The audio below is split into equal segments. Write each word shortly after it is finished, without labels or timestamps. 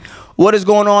What is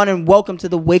going on, and welcome to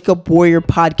the Wake Up Warrior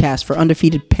podcast for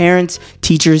undefeated parents,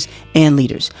 teachers, and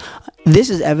leaders.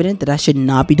 This is evident that I should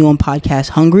not be doing podcast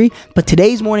hungry, but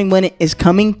today's morning minute is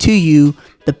coming to you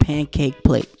the pancake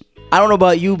plate. I don't know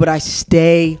about you, but I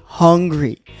stay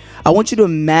hungry. I want you to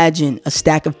imagine a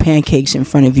stack of pancakes in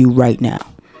front of you right now.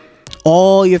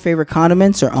 All your favorite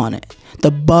condiments are on it.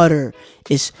 The butter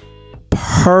is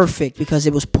perfect because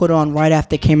it was put on right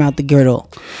after it came out the girdle.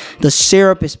 The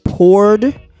syrup is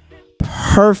poured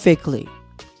perfectly.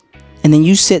 And then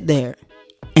you sit there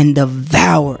and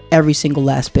devour every single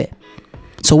last bit.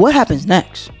 So what happens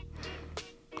next?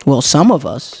 Well, some of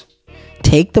us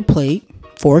take the plate,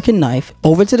 fork and knife,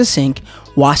 over to the sink,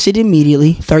 wash it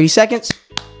immediately, 30 seconds,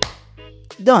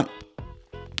 done.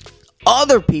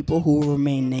 Other people who will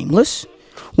remain nameless,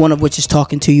 one of which is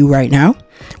talking to you right now,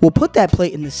 will put that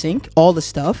plate in the sink, all the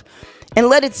stuff, and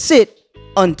let it sit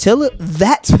until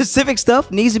that specific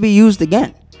stuff needs to be used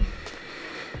again.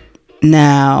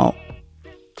 Now,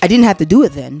 I didn't have to do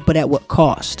it then, but at what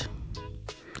cost?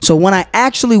 So when I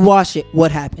actually wash it,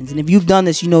 what happens? And if you've done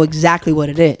this, you know exactly what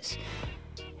it is.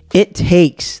 It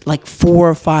takes like 4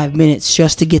 or 5 minutes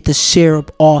just to get the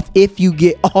syrup off, if you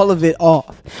get all of it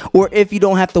off, or if you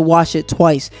don't have to wash it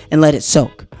twice and let it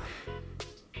soak.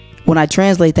 When I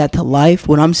translate that to life,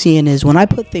 what I'm seeing is when I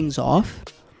put things off,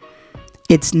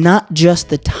 it's not just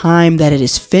the time that it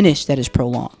is finished that is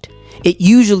prolonged. It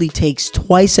usually takes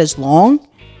twice as long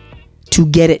to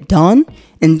get it done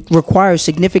and requires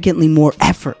significantly more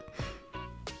effort.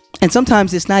 And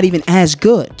sometimes it's not even as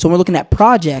good. So when we're looking at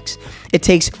projects, it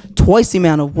takes twice the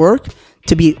amount of work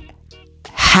to be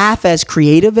half as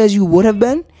creative as you would have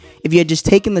been if you had just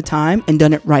taken the time and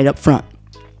done it right up front.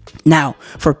 Now,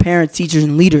 for parents, teachers,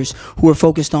 and leaders who are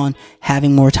focused on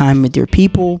having more time with their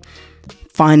people,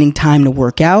 finding time to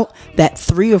work out, that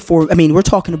 3 or 4, we're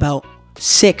talking about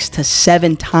 6 to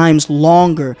 7 times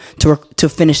longer to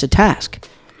finish the task.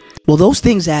 Well, those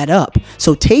things add up.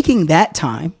 So taking that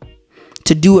time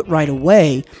to do it right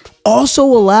away also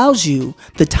allows you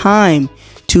the time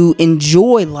to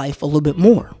enjoy life a little bit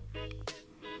more.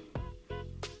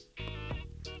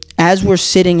 As we're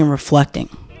sitting and reflecting,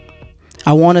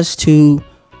 I want us to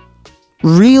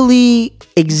really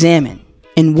examine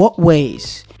in what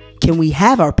ways can we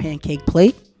have our pancake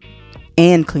plate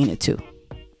and clean it too.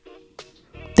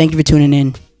 Thank you for tuning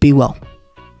in. Be well.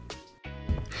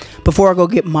 Before I go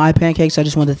get my pancakes, I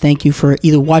just want to thank you for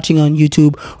either watching on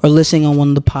YouTube or listening on one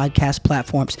of the podcast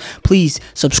platforms. Please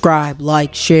subscribe,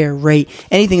 like, share, rate,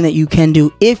 anything that you can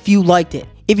do. If you liked it,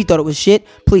 if you thought it was shit,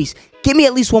 please give me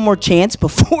at least one more chance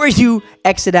before you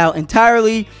exit out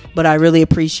entirely. But I really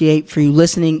appreciate for you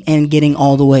listening and getting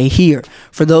all the way here.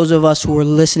 For those of us who are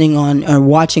listening on or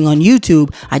watching on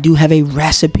YouTube, I do have a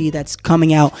recipe that's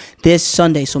coming out this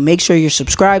Sunday. So make sure you're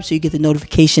subscribed so you get the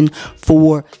notification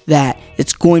for that.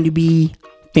 It's going to be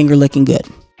finger licking good.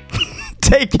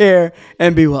 Take care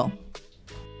and be well.